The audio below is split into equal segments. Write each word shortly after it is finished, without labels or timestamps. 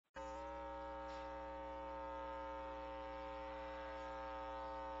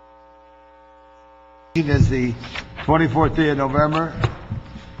Is the 24th day of November.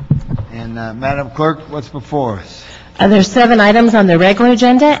 And Madam Clerk, what's before us? There's 7 items on the regular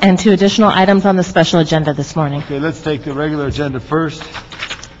agenda and 2 additional items on the special agenda this morning. Okay, let's take the regular agenda first.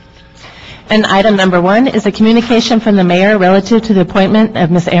 And item number 1 is a communication from the mayor relative to the appointment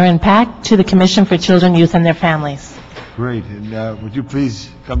of Ms. Erin Pack to the Commission for Children, Youth, and their Families. Great. And would you please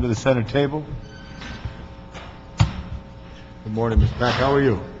come to the center table? Good morning, Ms. Pack. How are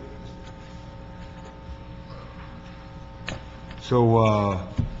you? So,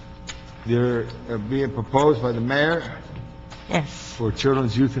 they're being proposed by the mayor Yes, for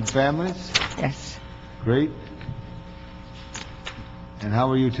Children's, Youth, and Families. yes. Great. And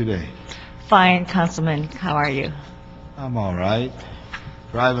how are you today? Fine, Councilman. How are you? I'm all right.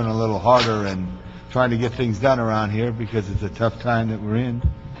 Driving a little harder and trying to get things done around here because it's a tough time that we're in.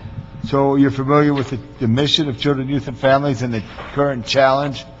 So you're familiar with the mission of Children, Youth, and Families and the current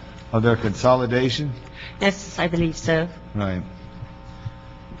challenge of their consolidation? Yes, I believe so. Right.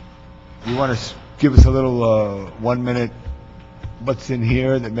 You want to give us a little 1 minute, what's in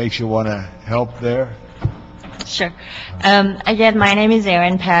here that makes you want to help there? Sure. Again, my name is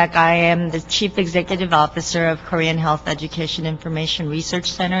Erin Pack. I am the Chief Executive Officer of Korean Health Education Information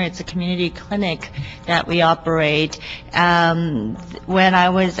Research Center. It's a community clinic that we operate. When I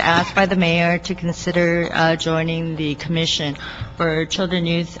was asked by the mayor to consider joining the Commission for Children,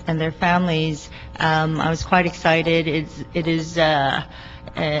 Youth, and their Families, I was quite excited.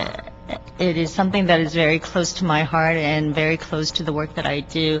 It is something that is very close to my heart and very close to the work that I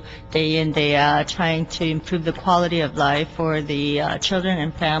do day in, day out, trying to improve the quality of life for the children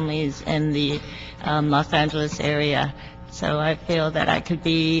and families in the Los Angeles area. So I feel that I could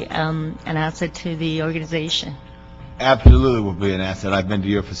be an asset to the organization. Absolutely will be an asset. I've been to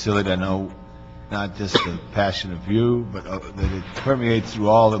your facility. I know not just the passion of you, but that it permeates through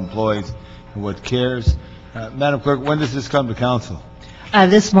all employees and what cares. Madam Clerk, when does this come to council?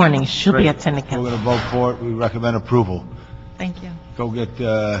 This morning, she'll be Great. attending We're council. going to vote for it. We recommend approval. Thank you. Go get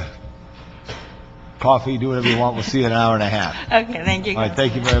coffee, do whatever you want. We'll see you in an hour and a half. Okay, thank you. All right,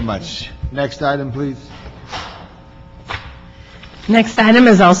 thank you very much. Next item, please. Next item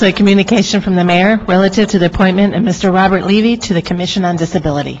is also a communication from the mayor relative to the appointment of Mr. Robert Levy to the Commission on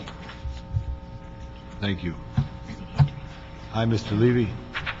Disability. Thank you. Hi, Mr. Levy.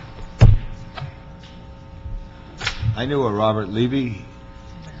 I knew a Robert Levy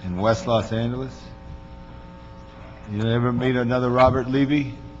in West Los Angeles. You ever meet another Robert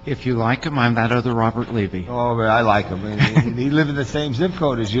Levy? If you like him, I'm that other Robert Levy. Oh, I like him. He lived in the same zip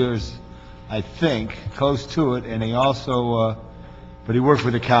code as yours, I think, close to it, and he also, but he worked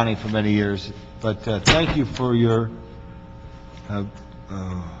with the county for many years. But thank you for your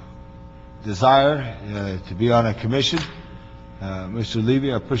desire to be on a commission. Mr.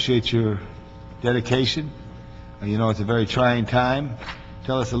 Levy, I appreciate your dedication. You know, it's a very trying time.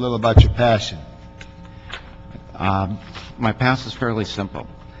 Tell us a little about your passion. My past is fairly simple.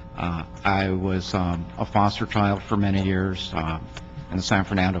 I was a foster child for many years in the San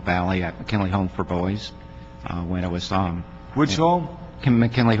Fernando Valley at McKinley Home for Boys. When it was Which home?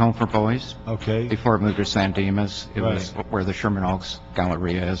 McKinley Home for Boys. Okay. Before it moved to San Dimas, it Right. was where the Sherman Oaks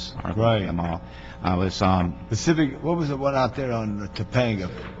Galleria is. Or Right. The mall. I was Pacific, what was the one out there on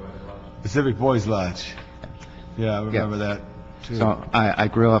Topanga? Pacific Boys Lodge. Yeah, I remember that too. So I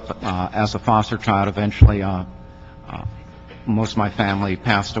grew up as a foster child. Eventually, most of my family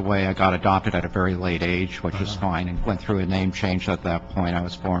passed away. I got adopted at a very late age, which was fine, and went through a name change at that point. I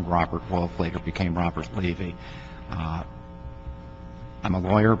was born Robert Wolf, later became Robert Levy. I'm a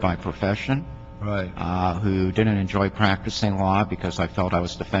lawyer by profession, Right. who didn't enjoy practicing law because I felt I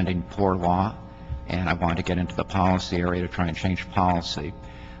was defending poor law, and I wanted to get into the policy area to try and change policy.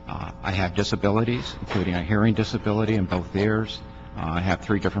 I have disabilities, including a hearing disability in both ears. I have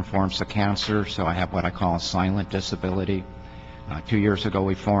 3 different forms of cancer, so I have what I call a silent disability. 2 years ago,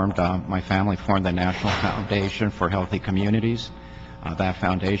 my family formed the National Foundation for Healthy Communities. That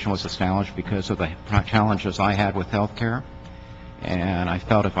foundation was established because of the challenges I had with health care. And I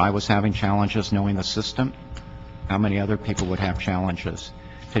felt if I was having challenges knowing the system, how many other people would have challenges?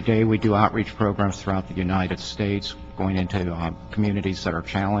 Today, we do outreach programs throughout the United States, going into communities that are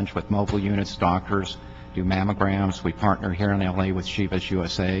challenged with mobile units, doctors, do mammograms. We partner here in LA with Shivas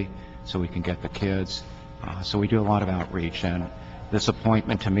USA so we can get the kids. So we do a lot of outreach, and this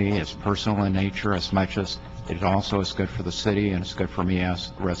appointment to me is personal in nature as much as it also is good for the city, and it's good for me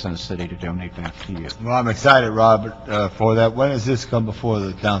as a resident of the city to donate back to you. Well, I'm excited, Robert, for that. When does this come before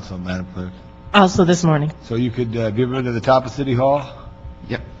the council, Madam Clerk? Also this morning. So you could give it to the top of City Hall?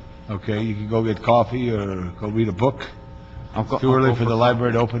 Yep. Okay, you can go get coffee or go read a book. I'll go, Too early for the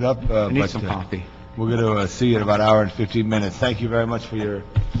library to open up. I need some coffee. We're going to see you in about an hour and 15 minutes. Thank you very much for your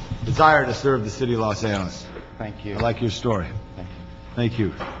desire to serve the city of Los Angeles. Thank you. I like your story. Thank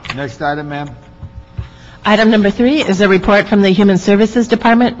you. Next item, ma'am. Item number 3 is a report from the Human Services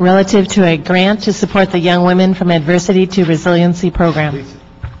Department relative to a grant to support the Young Women from Adversity to Resiliency Program. Please.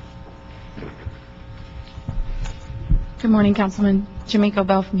 Good morning, Councilman. Jamaica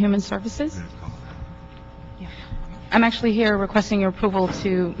Bell from Human Services. I'm actually here requesting your approval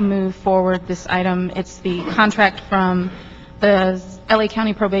to move forward this item. It's the contract from the LA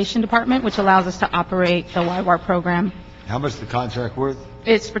County Probation Department, which allows us to operate the YWAR program. How much is the contract worth?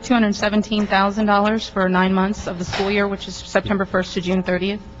 It's for $217,000 for 9 months of the school year, which is September 1st to June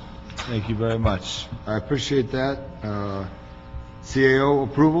 30th. Thank you very much. I appreciate that. CAO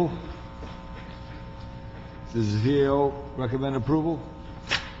approval? Does the CAO recommend approval?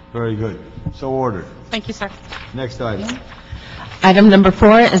 Very good. So ordered. Thank you, sir. Next item. Item number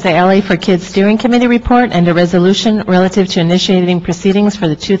 4 is the LA for Kids Steering Committee report and a resolution relative to initiating proceedings for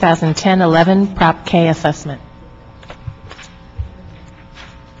the 2010-11 Prop K assessment.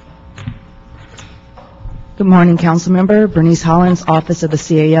 Good morning, Councilmember. Bernice Hollins, Office of the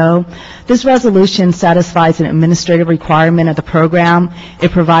CAO. This resolution satisfies an administrative requirement of the program.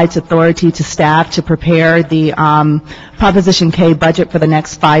 It provides authority to staff to prepare the Proposition K budget for the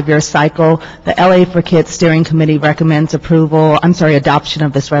next 5-year cycle. The LA for Kids Steering Committee recommends adoption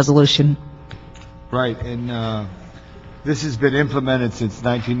of this resolution. Right, and this has been implemented since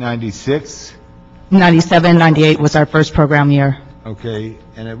 1996. 97, 98 was our first program year. Okay,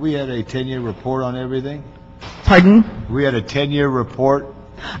 and have we had a 10-year report on everything? Pardon? We had a 10-year report.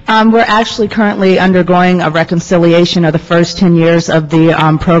 We're actually currently undergoing a reconciliation of the first 10 years of the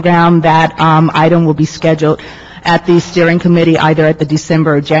program. That item will be scheduled at the steering committee either at the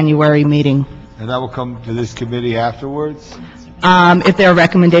December or January meeting. And that will come to this committee afterwards? If there are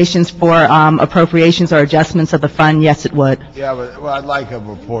recommendations for appropriations or adjustments of the fund, yes, it would. Yeah, but well, I'd like a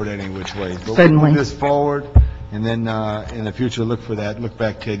report any which way. But Certainly. we'll move this forward, and then in the future, look for that. Look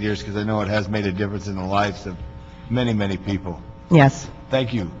back 10 years, because I know it has made a difference in the lives of many, many people. Yes.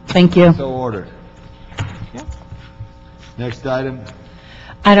 Thank you. Thank you. So ordered. Next item.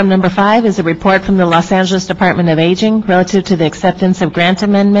 Item number 5 is a report from the Los Angeles Department of Aging relative to the acceptance of grant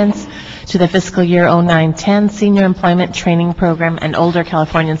amendments to the fiscal year 09-10 Senior Employment Training Program and Older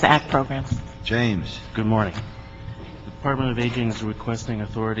Californians Act programs. James. Good morning. The Department of Aging is requesting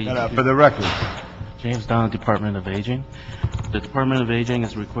authority. For the record. James Donald, Department of Aging. The Department of Aging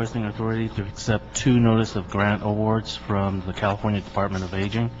is requesting authority to accept 2 notice of grant awards from the California Department of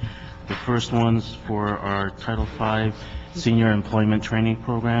Aging. The first one's for our Title V Senior Employment Training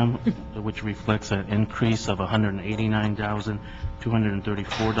Program, which reflects an increase of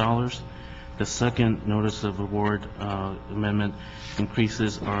 $189,234. The second notice of award amendment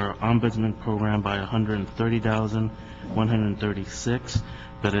increases our Ombudsman program by $130,136,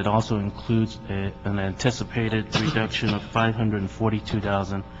 but it also includes an anticipated reduction of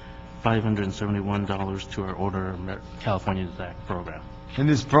 $542,571 to our Older Californians Act program. In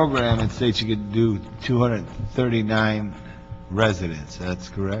this program, it states you can do 239 residents. That's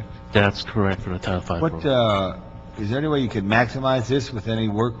correct? That's correct for the Title V program. Is there any way you could maximize this with any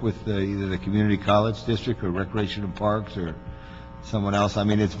work with either the community college district or recreation and parks or someone else? I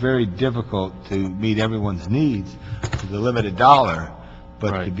mean, it's very difficult to meet everyone's needs with a limited dollar,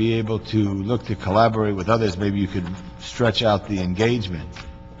 but Right. to be able to look to collaborate with others, maybe you could stretch out the engagement.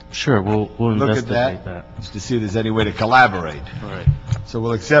 Sure, we'll Look at investigate that, just to see if there's any way to collaborate. All right. So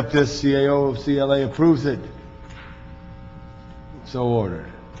we'll accept this. CAO of CLA approves it. So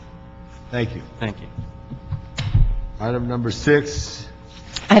ordered. Thank you. Thank you. Item number 6.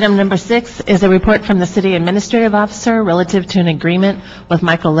 Item number 6 is a report from the City Administrative Officer relative to an agreement with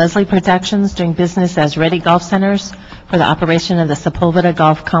Michael Leslie Productions doing business as Ready Golf Centers for the operation of the Sepulveda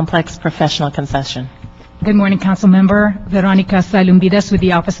Golf Complex Professional Concession. Good morning, Council Member. Veronica Salumbidas with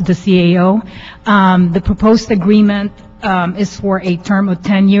the Office of the CAO. The proposed agreement is for a term of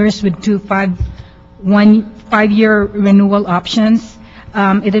 10 years with 2 5-year renewal options.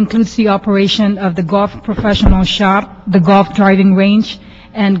 It includes the operation of the golf professional shop, the golf driving range,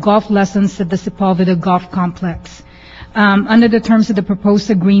 and golf lessons at the Sepulveda Golf Complex. Under the terms of the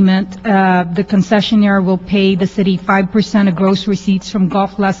proposed agreement, the concessionaire will pay the city 5% of gross receipts from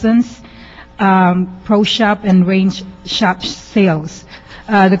golf lessons, pro shop and range shop sales.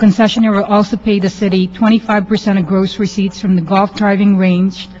 The concessionaire will also pay the city 25% of gross receipts from the golf driving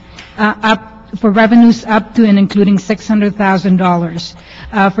range, for revenues up to and including $600,000.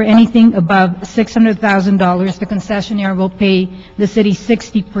 For anything above $600,000, the concessionaire will pay the city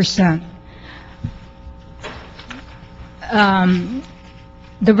 60%.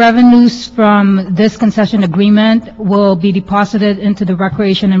 The revenues from this concession agreement will be deposited into the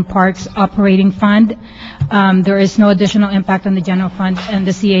Recreation and Parks Operating Fund. There is no additional impact on the general fund, and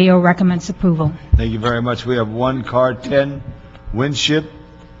the CAO recommends approval. Thank you very much. We have one card, 10, Winship.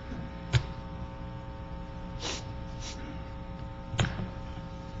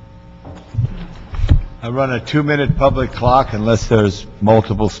 I run a 2-minute public clock unless there's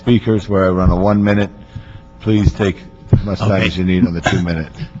multiple speakers where I run a 1 minute. Please take as much time as you need on the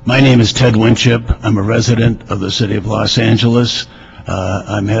 2-minute. My name is Ted Winship. I'm a resident of the city of Los Angeles.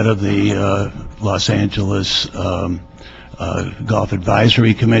 I'm head of the Los Angeles Golf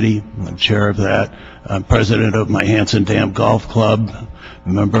Advisory Committee. I'm chair of that. I'm president of my Hanson Dam Golf Club, a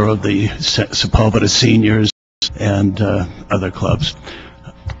member of the Sepulveda Seniors, and other clubs.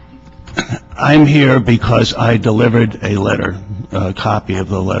 I'm here because I delivered a letter, a copy of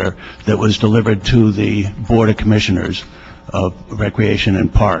the letter that was delivered to the Board of Commissioners of Recreation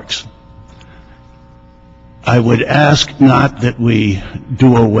and Parks. I would ask not that we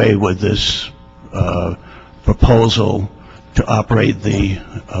do away with this proposal to operate the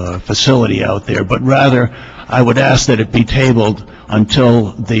facility out there, but rather I would ask that it be tabled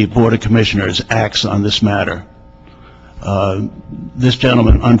until the Board of Commissioners acts on this matter. This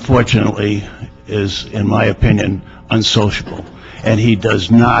gentleman, unfortunately, is, in my opinion, unsociable, and he does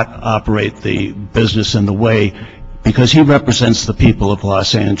not operate the business in the way, because he represents the people of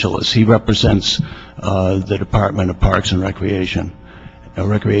Los Angeles. He represents the Department of Parks and Recreation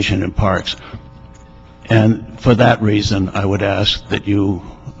and Parks. And for that reason, I would ask that you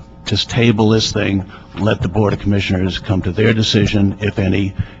just table this thing, let the Board of Commissioners come to their decision, if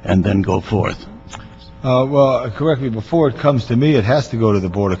any, and then go forth. Well, correct me, before it comes to me, it has to go to the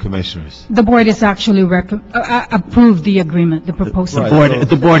Board of Commissioners. The board has actually approved the agreement, the proposal. Right.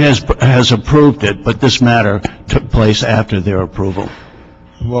 The board has approved it, but this matter took place after their approval.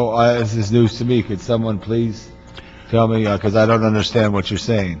 Well, this is news to me. Could someone please tell me, because I don't understand what you're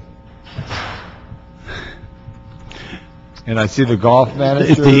saying. And I see the golf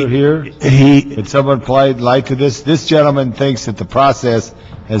manager here. Could someone light to this? This gentleman thinks that the process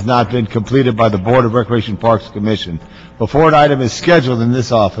has not been completed by the Board of Recreation Parks Commission. Before an item is scheduled in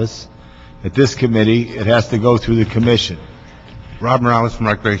this office, at this committee, it has to go through the commission. Rob Morales from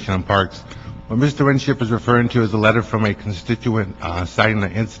Recreation and Parks. What Mr. Winship is referring to is a letter from a constituent citing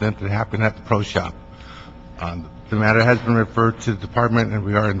an incident that happened at the pro shop. The matter has been referred to the department, and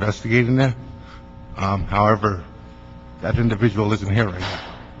we are investigating it. However, that individual isn't here right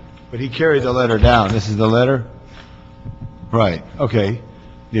now. But he carried the letter down. This is the letter? Right. Okay.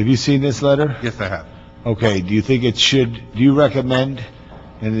 Have you seen this letter? Yes, I have. Okay. Do you think it should, do you recommend,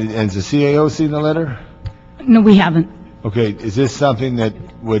 and has the CAO seen the letter? No, we haven't. Okay. Is this something that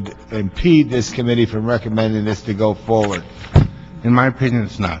would impede this committee from recommending this to go forward? In my opinion,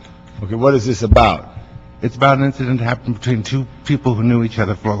 it's not. Okay. What is this about? It's about an incident that happened between two people who knew each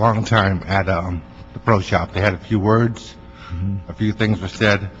other for a long time at the pro shop. They had a few words. A few things were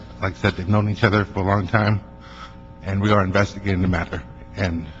said. Like I said, they've known each other for a long time, and we are investigating the matter.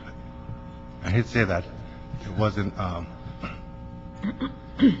 And I hate to say that it wasn't a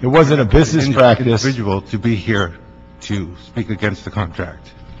business practice. Individual to be here to speak against the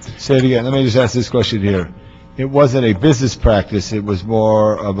contract. Say it again. Let me just ask this question here. It wasn't a business practice. It was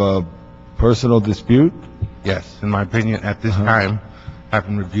more of a personal dispute? Yes, in my opinion, at this time,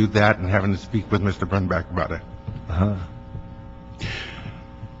 having reviewed that and having to speak with Mr. Bernbach about it.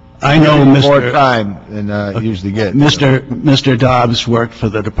 I know more time than you usually get. Mr. Dobbs worked for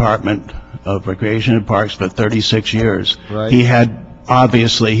the Department of Recreation and Parks for 36 years. Right. He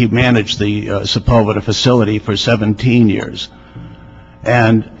managed the Sepulveda facility for 17 years.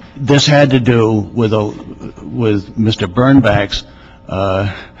 And this had to do with Mr. Bernbach's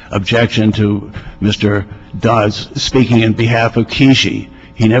objection to Mr. Dobbs speaking in behalf of Kishi.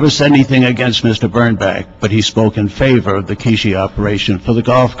 He never said anything against Mr. Bernbach, but he spoke in favor of the Kishi operation for the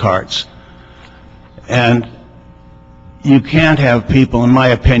golf carts. And you can't have people, in my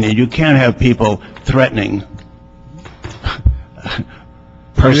opinion, you can't have people threatening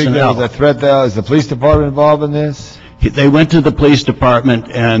personnel. You think there was a threat there? Is the police department involved in this? They went to the police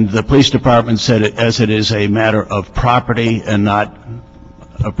department, and the police department said as it is a matter of property and not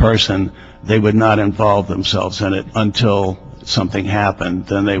a person, they would not involve themselves in it until something happened,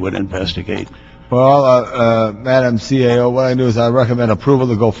 then they would investigate. Well, Madam CAO, what I do is I recommend approval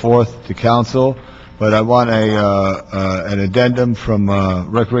to go forth to council, but I want an addendum from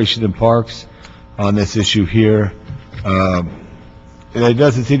Recreation and Parks on this issue here. There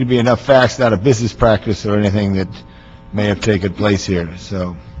doesn't seem to be enough facts, not a business practice or anything that may have taken place here,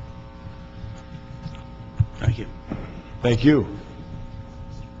 so. Thank you. Thank you.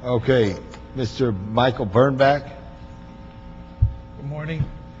 Okay, Mr. Michael Burnback? Good morning.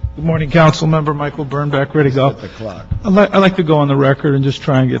 Good morning, Councilmember Michael Burnback, ready to go. At the clock. I'd like to go on the record and just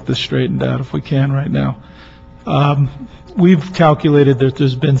try and get this straightened out if we can right now. We've calculated that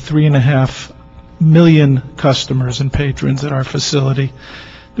there's been 3.5 million customers and patrons at our facility.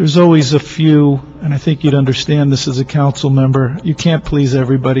 There's always a few, and I think you'd understand this as a council member, you can't please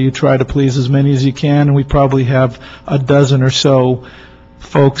everybody. You try to please as many as you can, and we probably have a dozen or so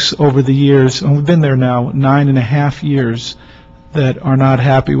folks over the years, and we've been there now 9.5 years, that are not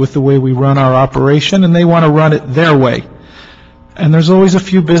happy with the way we run our operation, and they want to run it their way. And there's always a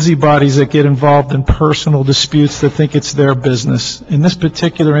few busybodies that get involved in personal disputes that think it's their business. In this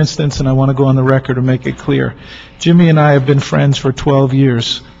particular instance, and I want to go on the record and make it clear, Jimmy and I have been friends for 12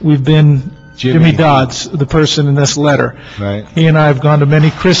 years. We've been Jimmy Dodds, the person in this letter. Right. He and I have gone to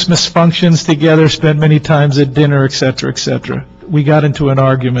many Christmas functions together, spent many times at dinner, et cetera, et cetera. We got into an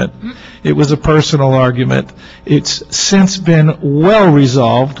argument. It was a personal argument. It's since been well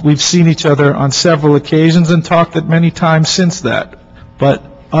resolved. We've seen each other on several occasions and talked at many times since that. But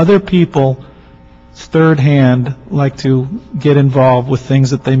other people, third hand, like to get involved with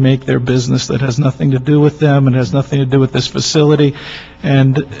things that they make their business that has nothing to do with them and has nothing to do with this facility.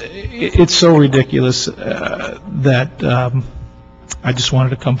 And it's so ridiculous that I just wanted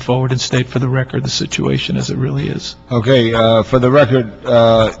to come forward and state for the record the situation as it really is. Okay, for the record,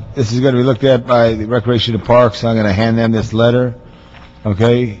 this is going to be looked at by the Recreation and Parks. I'm going to hand them this letter.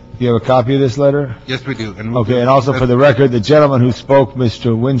 Okay, you have a copy of this letter? Yes, we do. Okay, and also for the record, the gentleman who spoke,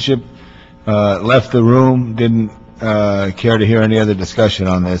 Mr. Winship, left the room, didn't care to hear any other discussion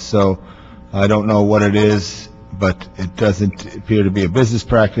on this, so I don't know what it is, but it doesn't appear to be a business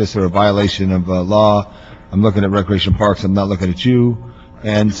practice or a violation of law. I'm looking at Recreation Parks, I'm not looking at you,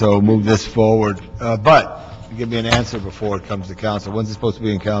 and so move this forward. But give me an answer before it comes to council. When's it supposed to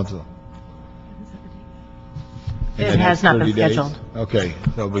be in council? It has not been scheduled. Okay,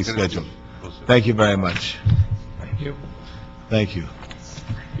 so it'll be scheduled. Thank you very much. Thank you. Thank you.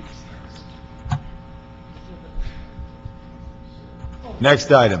 Next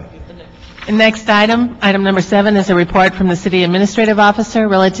item. The next item, item number 7, is a report from the City Administrative Officer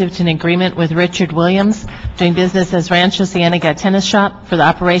relative to an agreement with Richard Williams doing business as Rancho Cienega Tennis Shop for the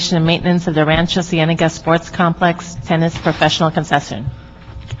operation and maintenance of the Rancho Cienega Sports Complex Tennis Professional Concession.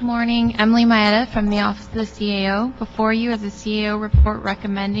 Good morning. Emily Maeda from the Office of the CAO. Before you is a CAO report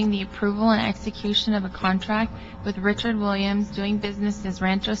recommending the approval and execution of a contract with Richard Williams doing business as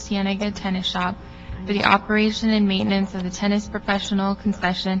Rancho Cienega Tennis Shop for the operation and maintenance of the tennis professional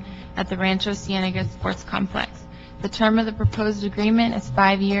concession at the Rancho Cienega Sports Complex. The term of the proposed agreement is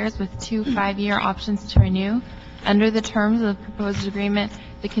 5 years with 2 5-year options to renew. Under the terms of the proposed agreement,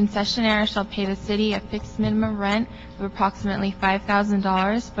 the concessionaire shall pay the city a fixed minimum rent of approximately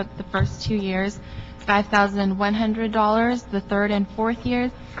 $5,000 for the first 2 years, $5,100 the third and fourth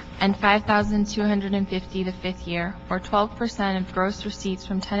years, and $5,250 the fifth year, or 12% of gross receipts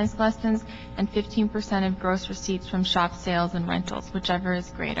from tennis lessons and 15% of gross receipts from shop sales and rentals, whichever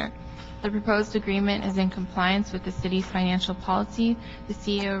is greater. The proposed agreement is in compliance with the city's financial policy. The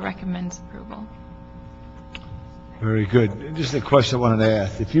CEO recommends approval. Very good. Just a question I wanted to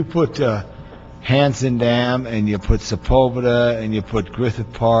ask. If you put Hanson Dam and you put Sepulveda and you put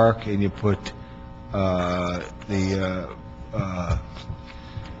Griffith Park and you put the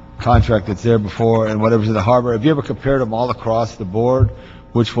contract that's there before and whatever's in the harbor, have you ever compared them all across the board?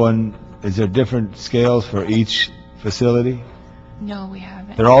 Which one, is there different scales for each facility? No, we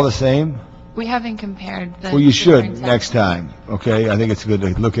haven't. They're all the same? We haven't compared the... Well, you should different next time, okay? I think it's good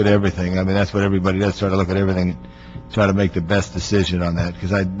to look at everything. I mean, that's what everybody does, try to look at everything, try to make the best decision on that,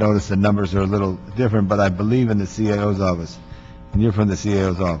 because I noticed the numbers are a little different, but I believe in the CAO's office, and you're from the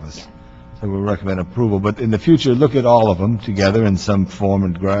CAO's office. Yeah. So we recommend approval, but in the future, look at all of them together in some form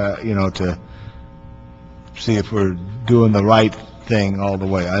and, to see if we're doing the right thing all the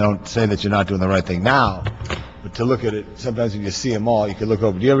way. I don't say that you're not doing the right thing now, but to look at it, sometimes when you see them all, you can look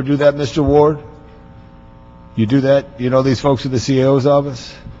over. Do you ever do that, Mr. Ward? You do that? You know these folks at the CAO's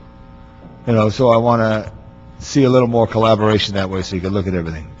office? So I want to see a little more collaboration that way so you can look at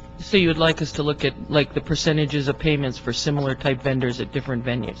everything. So you would like us to look at, like, the percentages of payments for similar type vendors at different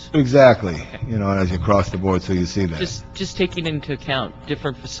venues? Exactly. As you cross the board so you see that. Just taking into account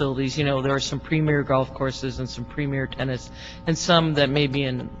different facilities, there are some premier golf courses and some premier tennis, and some that may be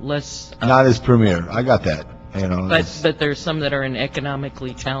in less... Not as premier. I got that. But there's some that are in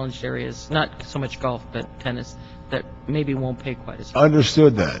economically challenged areas, not so much golf, but tennis, that maybe won't pay quite as much.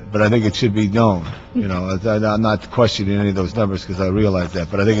 Understood that, but I think it should be known. I'm not questioning any of those numbers because I realize that,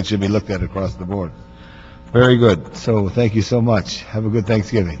 but I think it should be looked at across the board. Very good. So thank you so much. Have a good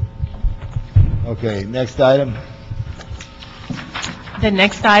Thanksgiving. Okay, next item. The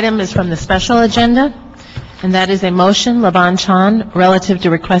next item is from the special agenda, and that is a motion, Laban Chan, relative to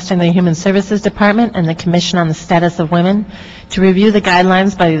requesting the Human Services Department and the Commission on the Status of Women to review the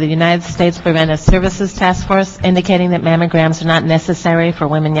guidelines by the United States Preventive Services Task Force indicating that mammograms are not necessary for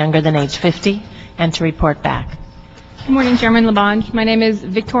women younger than age 50, and to report back. Good morning, Chairman Laban. My name is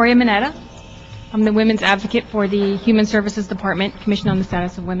Victoria Mineta. I'm the women's advocate for the Human Services Department, Commission on the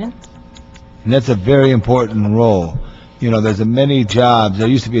Status of Women. And that's a very important role. You know, there's many jobs. There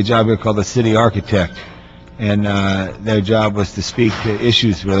used to be a job here called the city architect, and their job was to speak to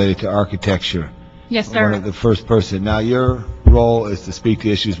issues related to architecture. Yes, sir. The first person. Now, your role is to speak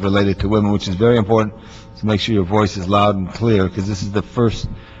to issues related to women, which is very important, to make sure your voice is loud and clear, because this is the first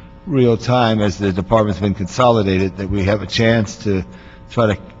real time, as the department's been consolidated, that we have a chance to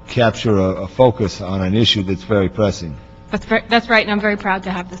try to capture a focus on an issue that's very pressing. That's right, and I'm very proud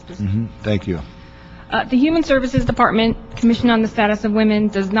to have this position. Thank you. The Human Services Department, Commission on the Status of Women,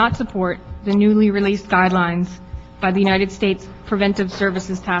 does not support the newly released guidelines by the United States Preventive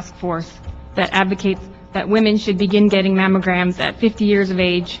Services Task Force that advocates that women should begin getting mammograms at 50 years of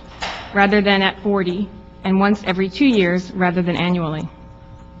age rather than at 40, and once every 2 years rather than annually.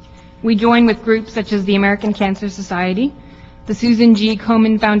 We join with groups such as the American Cancer Society, the Susan G.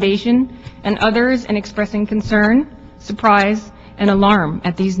 Komen Foundation, and others in expressing concern, surprise, and alarm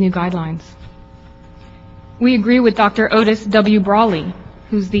at these new guidelines. We agree with Dr. Otis W. Brawley,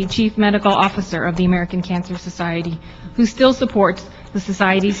 who's the Chief Medical Officer of the American Cancer Society, who still supports the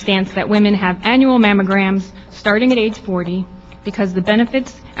Society's stance that women have annual mammograms starting at age 40 because the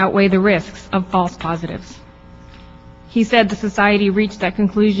benefits outweigh the risks of false positives. He said the Society reached that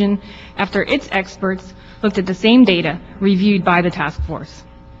conclusion after its experts looked at the same data reviewed by the task force.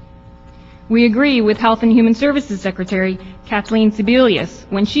 We agree with Health and Human Services Secretary Kathleen Sebelius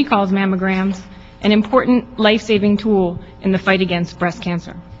when she calls mammograms an important life-saving tool in the fight against breast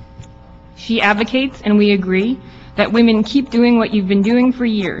cancer. She advocates, and we agree, that women keep doing what you've been doing for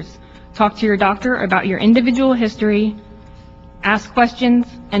years. Talk to your doctor about your individual history, ask questions,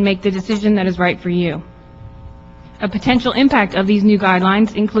 and make the decision that is right for you. A potential impact of these new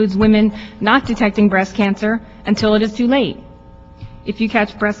guidelines includes women not detecting breast cancer until it is too late. If you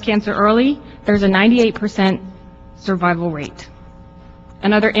catch breast cancer early, there's a 98% survival rate.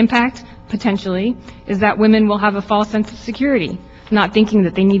 Another impact, potentially, is that women will have a false sense of security, not thinking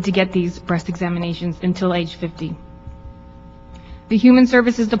that they need to get these breast examinations until age 50. The Human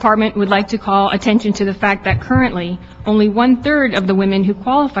Services Department would like to call attention to the fact that currently only 1/3 of the women who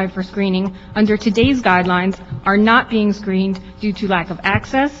qualify for screening under today's guidelines are not being screened due to lack of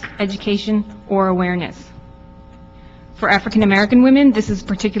access, education, or awareness. For African American women, this is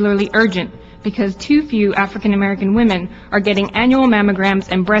particularly urgent because too few African American women are getting annual mammograms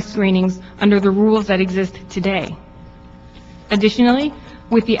and breast screenings under the rules that exist today. Additionally,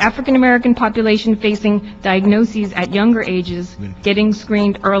 with the African American population facing diagnoses at younger ages, getting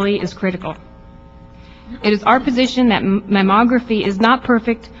screened early is critical. It is our position that mammography is not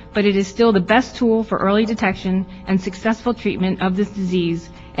perfect, but it is still the best tool for early detection and successful treatment of this disease,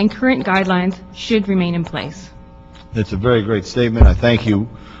 and current guidelines should remain in place. That's a very great statement. I thank you.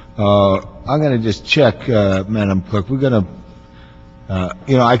 I'm going to just check, Madam Clerk. We're going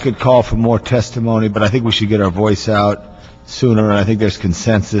to, I could call for more testimony, but I think we should get our voice out sooner, and I think there's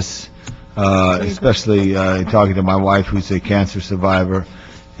consensus, especially in talking to my wife, who's a cancer survivor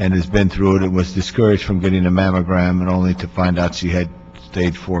and has been through it and was discouraged from getting a mammogram, and only to find out she had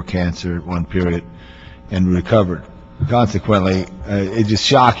stage 4 cancer at one period and recovered. Consequently, it's just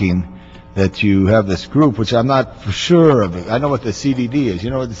shocking that you have this group, which I'm not for sure of. I know what the CDD is. You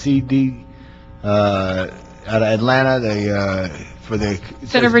know what the CD out of Atlanta, for the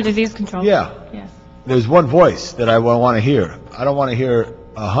Center for Disease Control. Yeah. Yes. There's one voice that I want to hear. I don't want to hear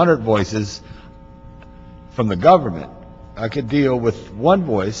 100 voices from the government. I could deal with one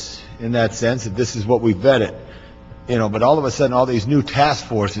voice in that sense, if this is what we vetted. But all of a sudden, all these new task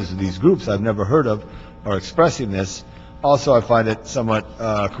forces, these groups I've never heard of, are expressing this. Also, I find it somewhat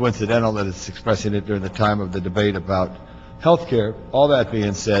coincidental that it's expressing it during the time of the debate about health care. All that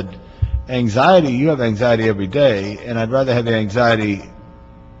being said, anxiety, you have anxiety every day, and I'd rather have the anxiety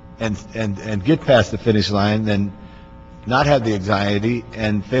and get past the finish line than not have the anxiety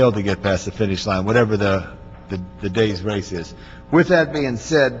and fail to get past the finish line, whatever the day's race is. With that being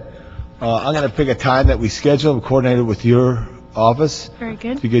said, I'm going to pick a time that we scheduled, coordinated with your office. Very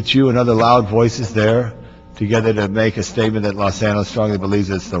good. To get you and other loud voices there together to make a statement that Los Angeles strongly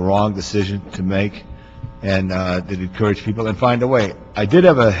believes it's the wrong decision to make, and that encourage people and find a way. I did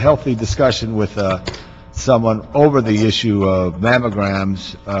have a healthy discussion with someone over the issue of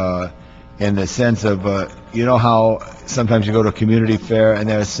mammograms, in the sense of, you know how sometimes you go to a community fair and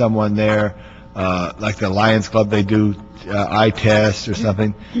there's someone there, like the Lions Club, they do eye tests or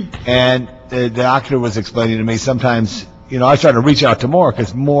something, and the doctor was explaining to me sometimes, you know, I try to reach out to more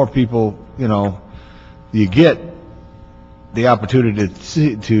because more people, you know, you get the opportunity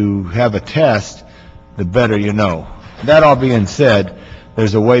to have a test, the better you know. That all being said,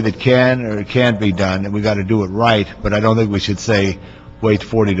 there's a way that can or it can't be done, and we got to do it right, but I don't think we should say wait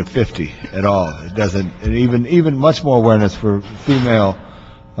 40 to 50 at all. It doesn't, and even much more awareness for female,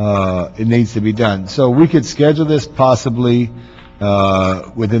 it needs to be done. So we could schedule this possibly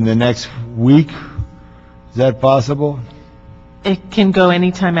within the next week. Is that possible? It can go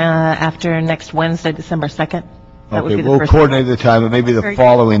anytime after next Wednesday, December 2nd. That would Okay, be the we'll first coordinate the time, but maybe the Very good.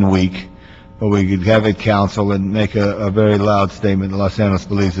 following week, but we could have it council and make a very loud statement. Los Angeles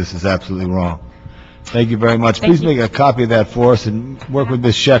believes this is absolutely wrong. Thank you very much. Thank Please you. make a copy of that for us and work with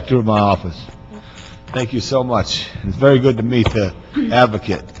Ms. Schechter in my office. Thank you so much. It's very good to meet the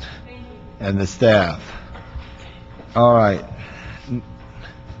advocate and the staff. All right.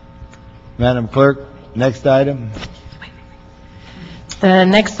 Madam Clerk, next item. The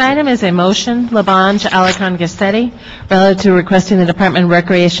next item is a motion, Labange Alarcon Gassetti, relative to requesting the Department of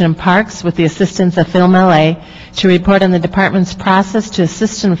Recreation and Parks, with the assistance of Film LA, to report on the department's process to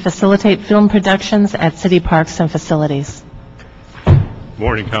assist and facilitate film productions at city parks and facilities.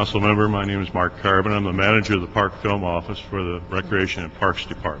 Morning, Council Member. My name is Mark Carbon. I'm the manager of the Park Film Office for the Recreation and Parks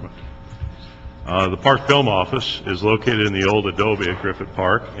Department. The Park Film Office is located in the old Adobe at Griffith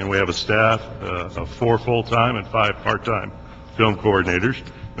Park, and we have a staff of 4 full-time and 5 part-time film coordinators.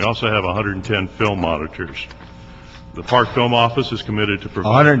 We also have 110 film monitors. The Park Film Office is committed to provide...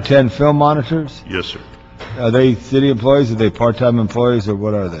 110 film monitors? Yes, sir. Are they city employees? Are they part-time employees, or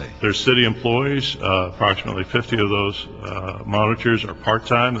what are they? They're city employees. Approximately 50 of those monitors are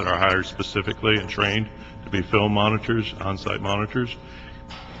part-time that are hired specifically and trained to be film monitors, on-site monitors.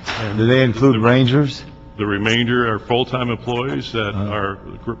 And Do they include rangers? the remainder are full-time employees that are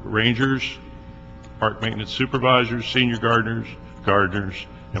rangers, park maintenance supervisors, senior gardeners,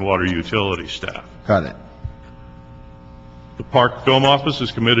 and water utility staff. Got it. The Park Film Office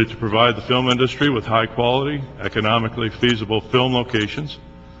is committed to provide the film industry with high-quality, economically feasible film locations.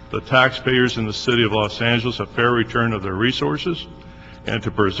 The taxpayers in the city of Los Angeles a fair return of their resources, and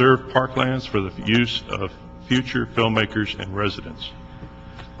to preserve parklands for the use of future filmmakers and residents.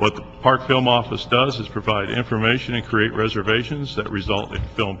 What the Park Film Office does is provide information and create reservations that result in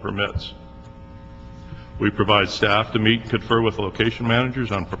film permits. We provide staff to meet and confer with location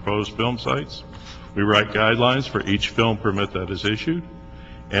managers on proposed film sites. We write guidelines for each film permit that is issued,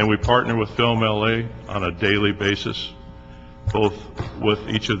 and we partner with Film LA on a daily basis, both with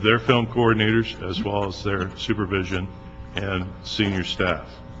each of their film coordinators as well as their supervision and senior staff.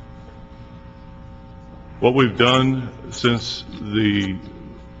 What we've done since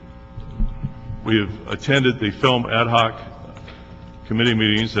we have attended the film ad hoc committee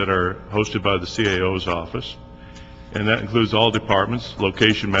meetings that are hosted by the CAO's office, and that includes all departments,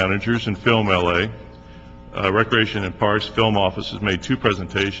 location managers, and Film LA. Recreation and Parks Film Office has made 2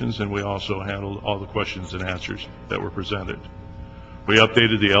 presentations, and we also handled all the questions and answers that were presented. We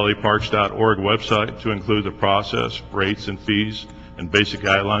updated the laparks.org website to include the process, rates and fees, and basic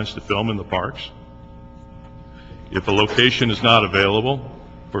guidelines to film in the parks. If a location is not available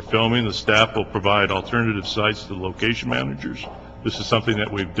for filming, the staff will provide alternative sites to the location managers. This is something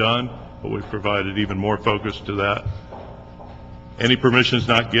that we've done, but we've provided even more focus to that. Any permissions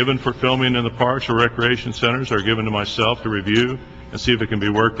not given for filming in the parks or recreation centers are given to myself to review and see if it can be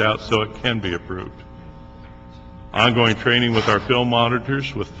worked out so it can be approved. Ongoing training with our film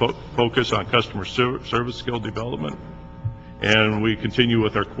monitors with focus on customer service skill development, and we continue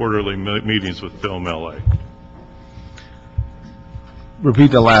with our quarterly meetings with Film LA.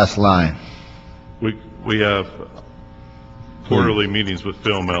 Repeat the last line. We have quarterly meetings with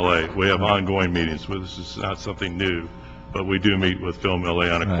Film LA. We have ongoing meetings. This is not something new, but we do meet with Film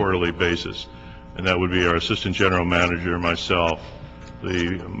LA on a quarterly basis, and that would be our assistant general manager, myself,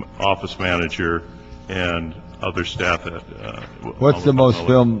 the office manager, and other staff at What's the most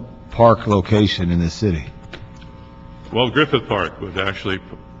film park location in the city? Well, Griffith Park would actually...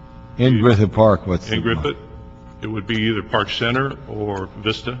 In Griffith Park, what's in Griffith, it would be either Park Center or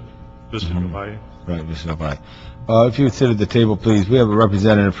Vista Hawaii. Right, Vista Hawaii. If you would sit at the table, please. We have a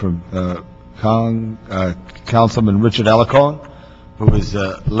representative from Councilman Richard Alarcon, who has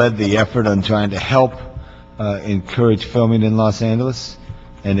led the effort on trying to help encourage filming in Los Angeles.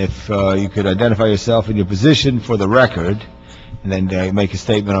 And if you could identify yourself and your position for the record, and then make a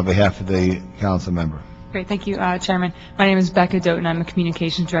statement on behalf of the council member. Great, thank you, Chairman. My name is Becca Doughton. I'm the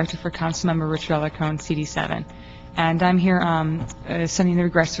Communications Director for Councilmember Richard Alarcon, CD7. And I'm here sending the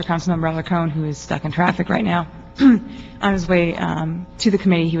regrets for Councilmember Alarcon, who is stuck in traffic right now. On his way to the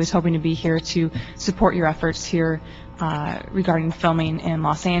committee, he was hoping to be here to support your efforts here regarding filming in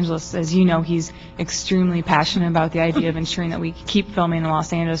Los Angeles. As you know, he's extremely passionate about the idea of ensuring that we keep filming in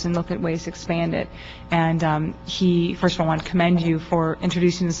Los Angeles and look at ways to expand it. And he, first of all, wanted to commend you for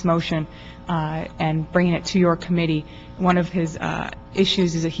introducing this motion and bringing it to your committee. One of his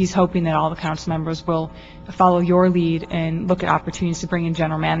issues is that he's hoping that all the council members will follow your lead and look at opportunities to bring in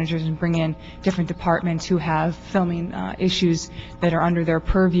general managers and bring in different departments who have filming issues that are under their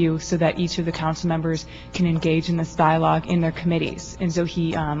purview, so that each of the council members can engage in this dialogue in their committees. And so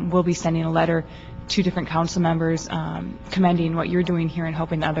he will be sending a letter to different council members commending what you're doing here and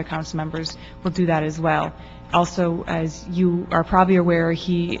hoping that other council members will do that as well. Also, as you are probably aware,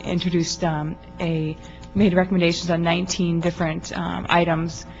 he introduced made recommendations on 19 different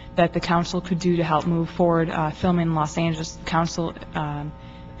items that the council could do to help move forward filming in Los Angeles. The council,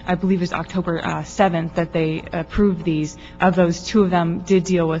 I believe it was October 7th that they approved these. Of those, 2 of them did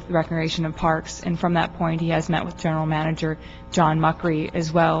deal with recreation and parks, and from that point he has met with General Manager John Muckery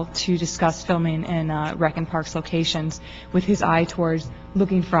as well to discuss filming in rec and parks locations, with his eye towards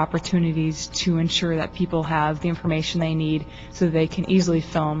looking for opportunities to ensure that people have the information they need so that they can easily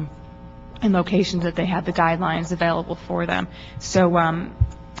film in locations that they have the guidelines available for them. So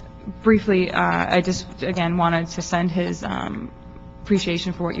briefly, I just again wanted to send his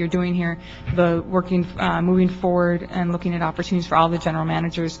appreciation for what you're doing here, moving forward and looking at opportunities for all the general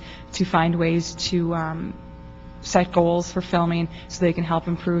managers to find ways to set goals for filming so they can help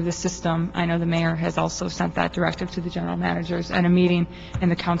improve the system. I know the mayor has also sent that directive to the general managers at a meeting,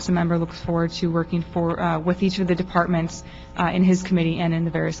 and the council member looks forward to working with each of the departments in his committee and in the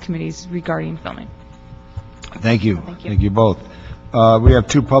various committees regarding filming. Thank you. Thank you both. We have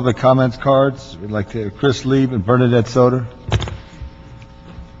 2 public comments cards. We'd like to Chris Lieb and Bernadette Soder.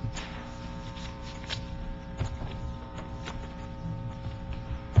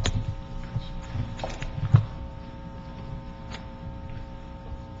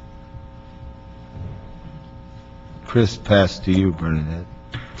 Chris passed to you, Bernadette.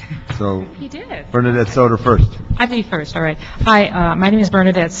 So He did. Bernadette Soder first. I'd be first, all right. Hi, my name is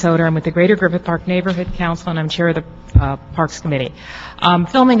Bernadette Soder. I'm with the Greater Griffith Park Neighborhood Council, and I'm chair of the Parks Committee.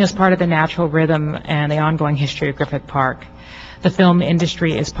 Filming is part of the natural rhythm and the ongoing history of Griffith Park. The film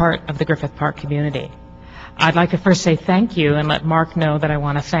industry is part of the Griffith Park community. I'd like to first say thank you and let Mark know that I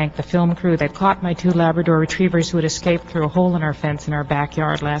want to thank the film crew that caught my 2 Labrador retrievers who had escaped through a hole in our fence in our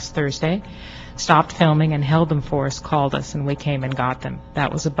backyard last Thursday, stopped filming and held them for us, called us, and we came and got them.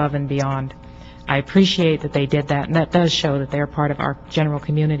 That was above and beyond. I appreciate that they did that, and that does show that they are part of our general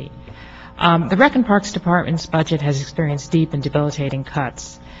community. The Rec and Parks Department's budget has experienced deep and debilitating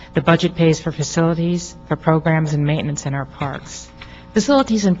cuts. The budget pays for facilities, for programs and maintenance in our parks.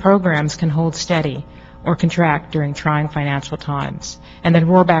 Facilities and programs can hold steady or contract during trying financial times, and then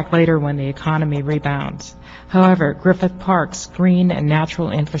roar back later when the economy rebounds. However, Griffith Park's green and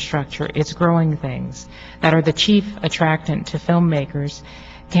natural infrastructure, its growing things, that are the chief attractant to filmmakers,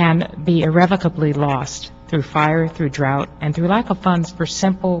 can be irrevocably lost through fire, through drought, and through lack of funds for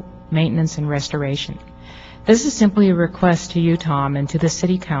simple maintenance and restoration. This is simply a request to you, Tom, and to the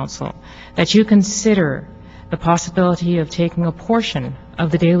City Council that you consider the possibility of taking a portion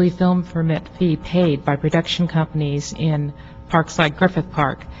of the daily film permit fee paid by production companies in parks like Griffith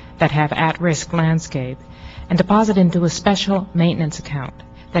Park that have at-risk landscape and deposit into a special maintenance account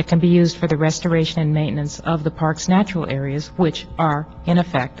that can be used for the restoration and maintenance of the park's natural areas, which are, in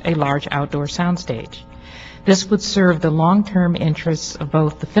effect, a large outdoor soundstage. This would serve the long-term interests of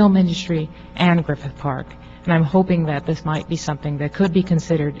both the film industry and Griffith Park, and I'm hoping that this might be something that could be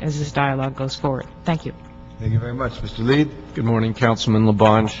considered as this dialogue goes forward. Thank you. Thank you very much. Mr. Lieb? Good morning, Councilman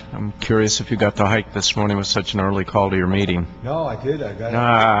LaBonge. I'm curious if you got to hike this morning with such an early call to your meeting. No, I did. I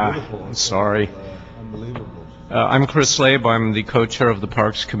got it. Beautiful. I'm sorry. Unbelievable. I'm Chris Labe. I'm the co-chair of the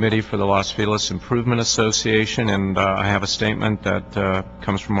Parks Committee for the Los Feliz Improvement Association, and I have a statement that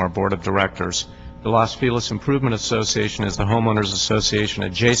comes from our Board of Directors. The Los Feliz Improvement Association is the homeowners association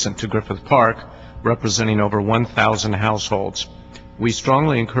adjacent to Griffith Park, representing over 1,000 households. We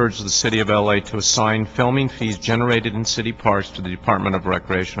strongly encourage the City of LA to assign filming fees generated in city parks to the Department of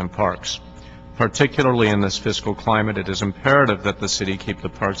Recreation and Parks. Particularly in this fiscal climate, it is imperative that the city keep the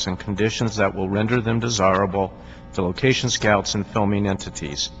parks in conditions that will render them desirable to location scouts and filming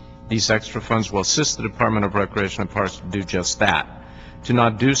entities. These extra funds will assist the Department of Recreation and Parks to do just that. To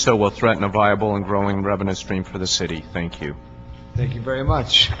not do so will threaten a viable and growing revenue stream for the city. Thank you. Thank you very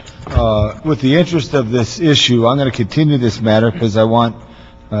much. With the interest of this issue, I'm going to continue this matter because I want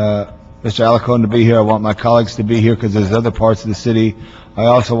Mr. Alacone to be here. I want my colleagues to be here because there's other parts of the city. I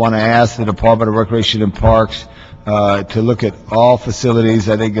also want to ask the Department of Recreation and Parks to look at all facilities.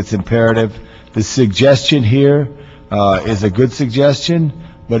 I think it's imperative. The suggestion here is a good suggestion,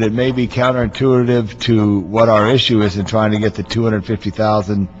 but it may be counterintuitive to what our issue is in trying to get the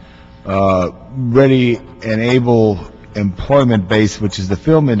 250,000 ready and able employment base, which is the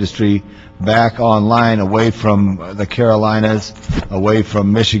film industry, back online, away from the Carolinas, away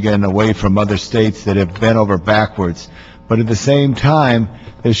from Michigan, away from other states that have bent over backwards. But at the same time,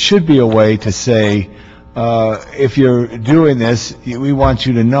 there should be a way to say, if you're doing this, we want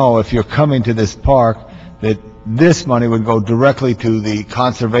you to know, if you're coming to this park, that this money would go directly to the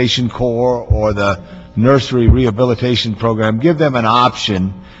Conservation Corps or the Nursery Rehabilitation Program. Give them an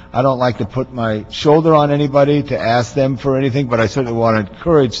option. I don't like to put my shoulder on anybody to ask them for anything, but I certainly want to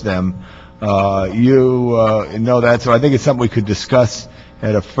encourage them. You know that, so I think it's something we could discuss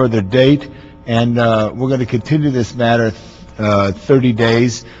at a further date. And we're going to continue this matter 30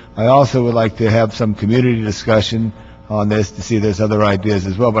 days. I also would like to have some community discussion on this to see if there's other ideas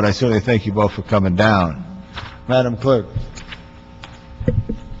as well, but I certainly thank you both for coming down. Madam Clerk.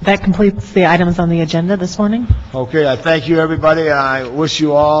 That completes the items on the agenda this morning. Okay, I thank you, everybody, and I wish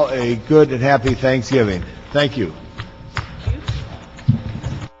you all a good and happy Thanksgiving. Thank you.